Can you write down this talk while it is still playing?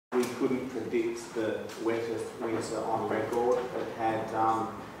predicts the wettest winter on record. It had,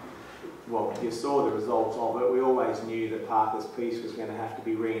 well, you saw the results of it. We always knew that Parker's Piece was going to have to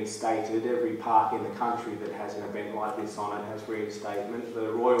be reinstated. Every park in the country that has an event like this on it has reinstatement. The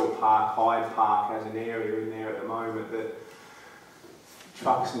Royal Park, Hyde Park, has an area in there at the moment that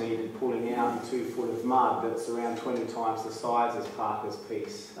trucks needed pulling out in 2 foot of mud that's around 20 times the size as Parker's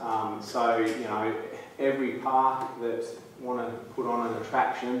Piece. So, you know, every park that want to put on an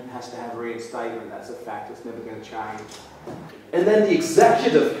attraction has to have reinstatement. That's a fact. It's never going to change. And then the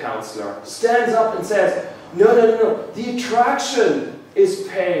executive councillor stands up and says, no, the attraction is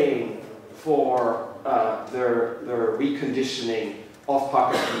paying for their reconditioning of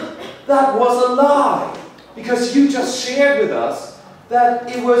Parker's Piece. That was a lie, because you just shared with us that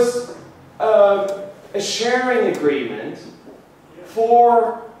it was a sharing agreement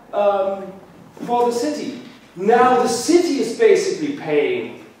for the city. Now the city is basically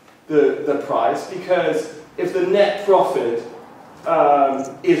paying the price, because if the net profit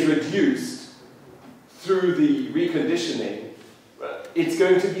is reduced through the reconditioning, it's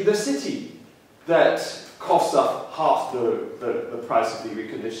going to be the city that costs up half the price of the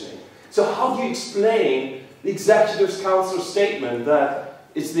reconditioning. So how do you explain the Executive Council's statement that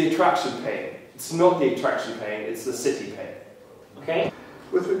it's the attraction paying? It's not the attraction paying, it's the city paying. Okay?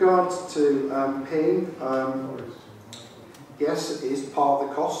 With regards to paying, yes, it is part of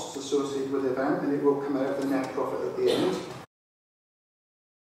the costs associated with the event, and it will come out of the net profit at the end.